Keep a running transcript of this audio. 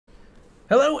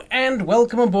Hello and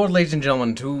welcome aboard, ladies and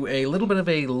gentlemen, to a little bit of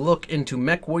a look into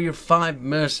MW5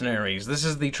 Mercenaries. This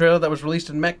is the trailer that was released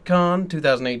in MechCon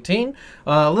 2018.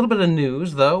 A little bit of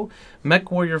news, though.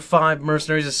 MW5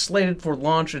 Mercenaries is slated for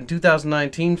launch in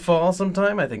 2019 fall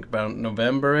sometime, I think about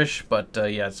November-ish, but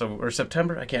yeah, or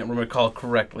September, I can't recall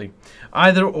correctly.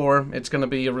 Either or, it's going to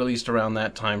be released around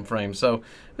that time frame, so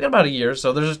we got about a year,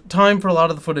 so there's time for a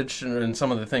lot of the footage and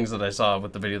some of the things that I saw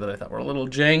with the video that I thought were a little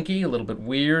janky, a little bit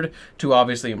weird, to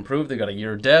obviously improve. They got a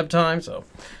year dev time, so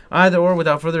either or,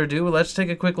 without further ado, let's take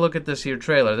a quick look at this here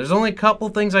trailer. There's only a couple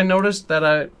things I noticed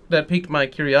that piqued my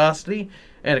curiosity,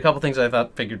 and a couple things I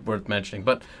figured worth mentioning.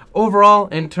 But overall,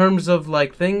 in terms of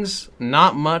like things,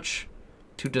 not much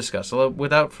to discuss. So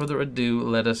without further ado,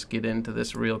 let us get into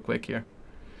this real quick here.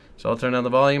 So I'll turn down the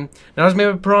volume. Now, it's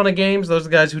made by Piranha Games. Those are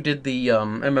the guys who did the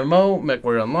MMO,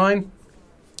 MechWarrior Online.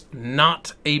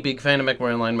 Not a big fan of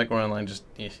MechWarrior Online. MechWarrior Online just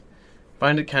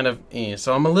find it kind of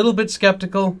So I'm a little bit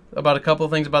skeptical about a couple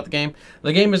of things about the game.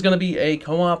 The game is going to be a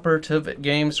cooperative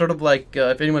game, sort of like,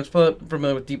 if anyone's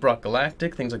familiar with Deep Rock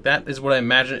Galactic, things like that, is what I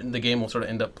imagine the game will sort of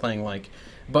end up playing like.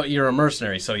 But you're a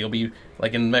mercenary, so you'll be,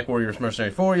 like in MechWarrior's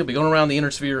Mercenary 4, you'll be going around the Inner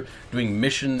Sphere doing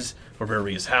missions for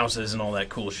various houses and all that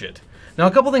cool shit. Now,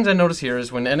 a couple things I notice here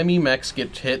is when enemy mechs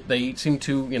get hit, they seem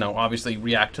to, obviously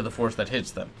react to the force that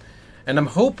hits them. And I'm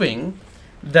hoping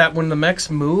that when the mechs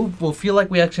move, we'll feel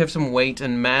like we actually have some weight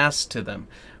and mass to them.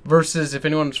 Versus, if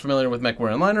anyone's familiar with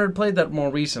MechWarrior Online or had played that more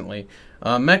recently,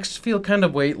 mechs feel kind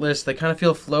of weightless, they kind of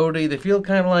feel floaty, they feel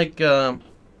kind of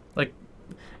like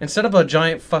instead of a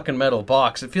giant fucking metal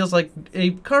box, it feels like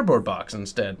a cardboard box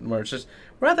instead, where it's just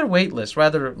rather weightless,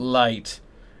 rather light.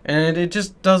 And it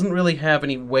just doesn't really have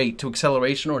any weight to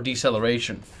acceleration or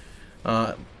deceleration.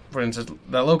 For instance,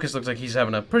 that Locust looks like he's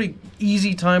having a pretty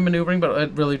easy time maneuvering, but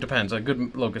it really depends. A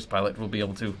good Locust pilot will be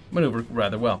able to maneuver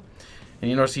rather well.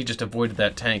 And you notice he just avoided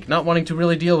that tank, not wanting to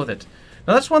really deal with it.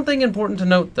 Now, that's one thing important to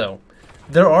note, though.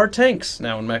 There are tanks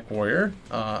now in MechWarrior.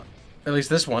 At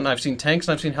least this one. I've seen tanks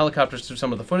and I've seen helicopters through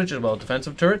some of the footage, as well as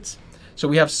defensive turrets. So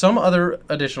we have some other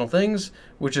additional things,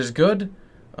 which is good.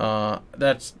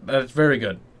 That's very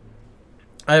good.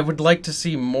 I would like to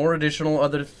see more additional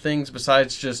other things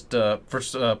besides just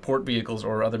for port vehicles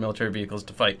or other military vehicles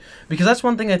to fight. Because that's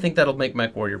one thing I think that'll make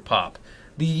MechWarrior pop.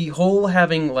 The whole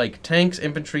having like tanks,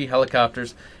 infantry,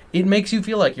 helicopters, it makes you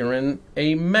feel like you're in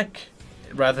a mech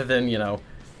rather than,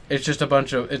 it's just a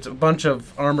bunch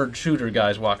of armored shooter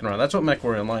guys walking around. That's what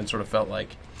MechWarrior Online sort of felt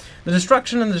like. The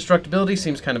destruction and the destructibility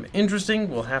seems kind of interesting.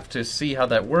 We'll have to see how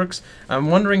that works.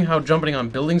 I'm wondering how jumping on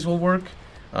buildings will work.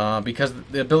 Because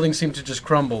the buildings seem to just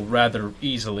crumble rather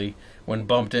easily when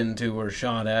bumped into or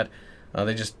shot at.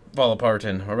 They just fall apart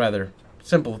in a rather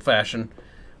simple fashion.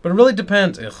 But it really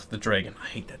depends. Ugh, the dragon. I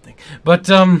hate that thing. But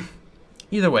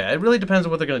either way, it really depends on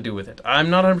what they're going to do with it. I'm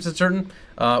not 100% certain.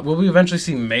 Will we eventually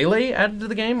see melee added to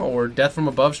the game or death from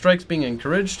above strikes being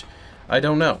encouraged? I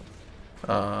don't know.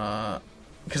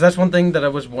 Because that's one thing that I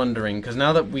was wondering. Because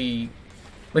now that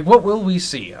what will we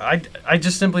see? I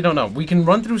just simply don't know. We can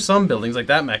run through some buildings like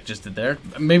that mech just did there.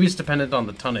 Maybe it's dependent on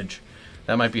the tonnage.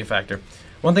 That might be a factor.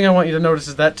 One thing I want you to notice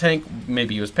is that tank,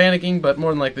 maybe he was panicking, but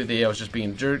more than likely the AI was just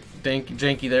being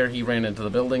janky there. He ran into the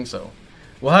building, so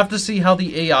we'll have to see how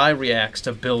the AI reacts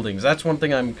to buildings. That's one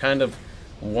thing I'm kind of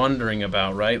wondering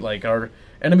about, right? Like, are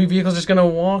enemy vehicles just going to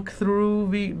walk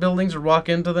through buildings or walk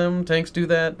into them? Tanks do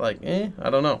that? Like, I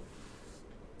don't know.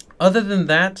 Other than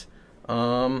that,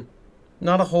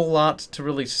 not a whole lot to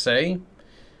really say.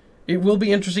 It will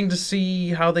be interesting to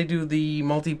see how they do the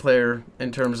multiplayer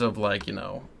in terms of, like,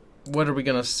 what are we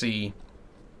going to see?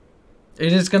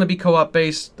 It is going to be co-op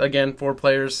based, again, 4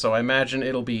 players, so I imagine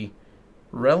it'll be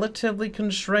relatively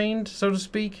constrained, so to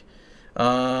speak.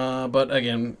 But,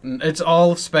 again, it's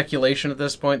all speculation at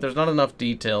this point. There's not enough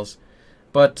details.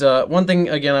 But one thing,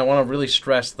 again, I want to really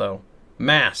stress, though.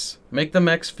 Mass. Make the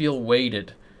mechs feel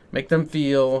weighted. Make them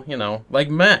feel, like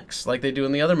mechs, like they do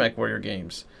in the other MechWarrior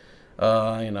games.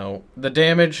 The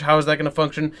damage, how is that going to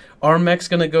function? Are mechs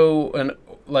going to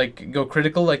go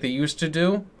critical like they used to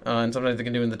do? And sometimes they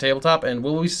can do in the tabletop. And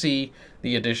will we see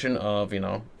the addition of,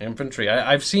 infantry?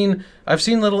 I've seen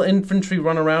little infantry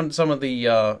run around some of the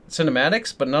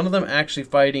cinematics, but none of them actually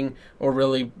fighting or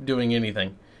really doing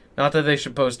anything. Not that they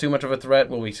should pose too much of a threat.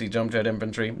 Will we see jump jet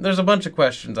infantry? There's a bunch of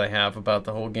questions I have about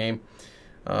the whole game.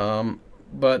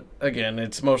 But, again,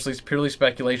 it's mostly purely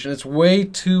speculation. It's way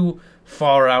too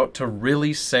far out to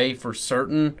really say for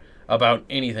certain about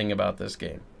anything about this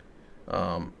game.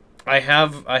 I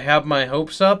have my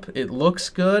hopes up. It looks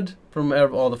good from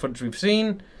all the footage we've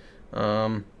seen.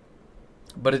 But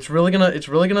it's really gonna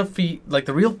like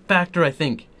the real factor, I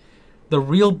think, the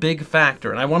real big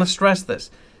factor, and I want to stress this,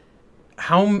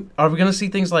 how are we going to see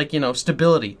things like,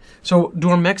 stability? So do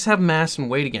our mechs have mass and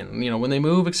weight again? When they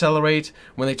move, accelerate,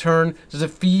 when they turn, does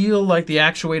it feel like the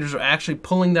actuators are actually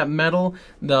pulling that metal?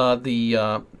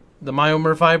 The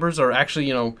myomer fibers are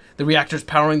actually, the reactors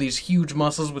powering these huge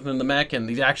muscles within the mech, and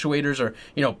these actuators are,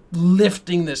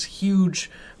 lifting this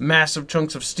huge, massive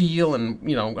chunks of steel and,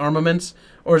 armaments?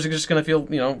 Or is it just going to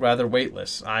feel, rather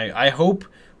weightless? I hope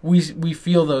we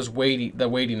feel the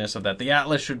weightiness of that. The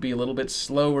Atlas should be a little bit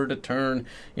slower to turn,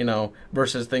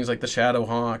 versus things like the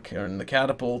Shadowhawk and the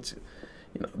Catapult.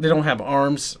 They don't have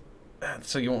arms,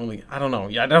 so you won't really, I don't know.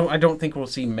 Yeah, I don't think we'll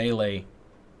see melee.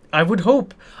 I would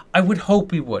hope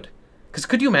we would. Because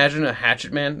could you imagine a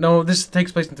Hatchet Man? No, this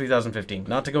takes place in 2015.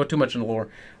 Not to go too much into lore,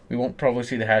 we won't probably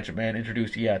see the Hatchet Man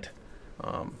introduced yet.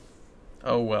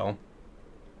 Oh well.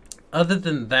 Other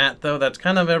than that, though, that's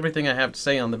kind of everything I have to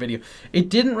say on the video. It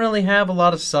didn't really have a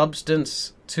lot of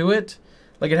substance to it.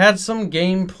 Like, it had some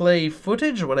gameplay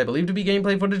footage, or what I believe to be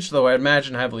gameplay footage, though I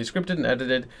imagine heavily scripted and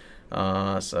edited.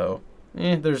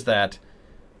 There's that.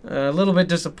 A little bit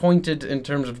disappointed in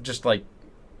terms of just, like,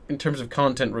 in terms of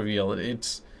content reveal.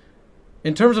 It's,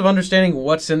 in terms of understanding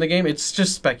what's in the game, it's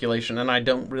just speculation, and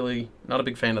not a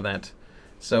big fan of that.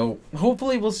 So,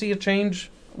 hopefully we'll see a change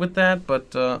with that,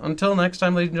 but until next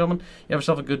time, ladies and gentlemen, you have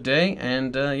yourself a good day,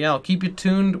 and yeah, I'll keep you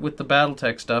tuned with the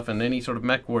Battletech stuff and any sort of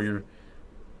Mech Warrior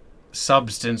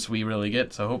substance we really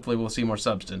get, so hopefully we'll see more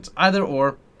substance. Either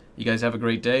or, you guys have a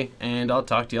great day, and I'll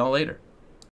talk to y'all later.